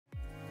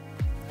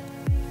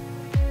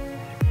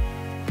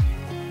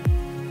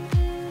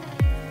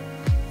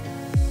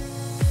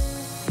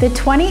The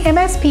 20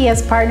 MSP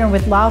has partnered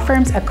with law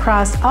firms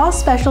across all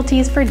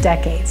specialties for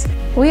decades.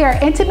 We are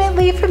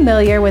intimately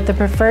familiar with the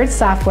preferred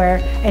software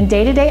and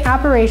day-to-day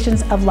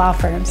operations of law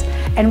firms,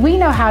 and we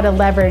know how to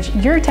leverage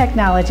your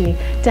technology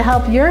to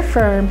help your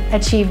firm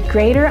achieve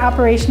greater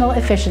operational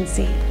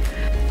efficiency.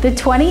 The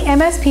 20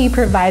 MSP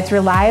provides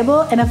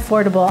reliable and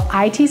affordable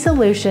IT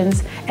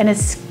solutions and a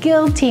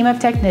skilled team of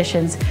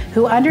technicians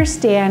who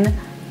understand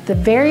the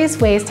various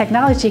ways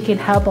technology can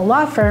help a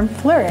law firm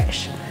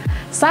flourish.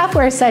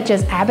 Software such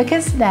as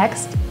Abacus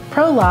Next,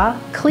 ProLaw,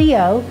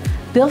 Clio,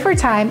 Bill for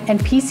Time, and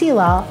PC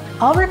Law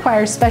all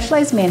require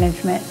specialized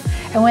management,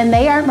 and when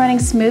they aren't running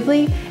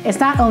smoothly,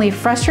 it's not only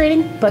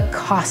frustrating, but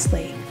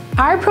costly.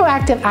 Our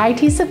proactive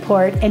IT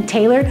support and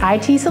tailored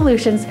IT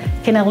solutions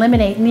can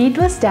eliminate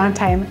needless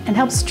downtime and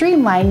help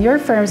streamline your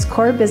firm's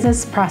core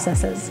business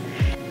processes.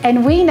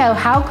 And we know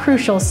how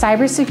crucial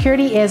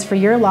cybersecurity is for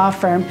your law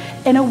firm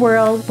in a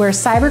world where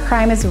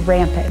cybercrime is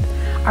rampant.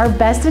 Our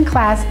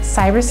best-in-class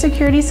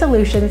cybersecurity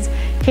solutions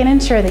can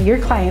ensure that your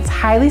client's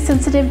highly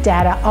sensitive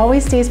data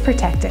always stays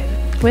protected.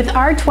 With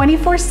our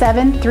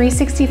 24/7,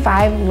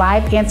 365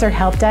 live answer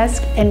help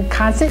desk and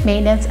constant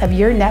maintenance of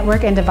your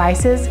network and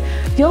devices,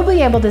 you'll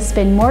be able to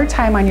spend more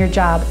time on your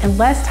job and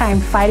less time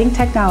fighting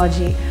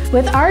technology.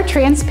 With our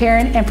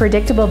transparent and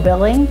predictable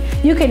billing,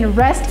 you can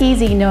rest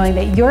easy knowing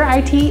that your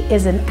IT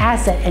is an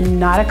asset and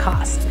not a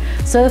cost.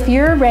 So if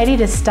you're ready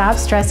to stop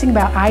stressing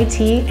about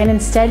IT and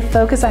instead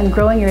focus on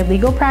growing your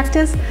legal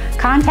practice,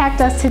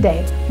 contact us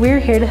today. We're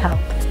here to help.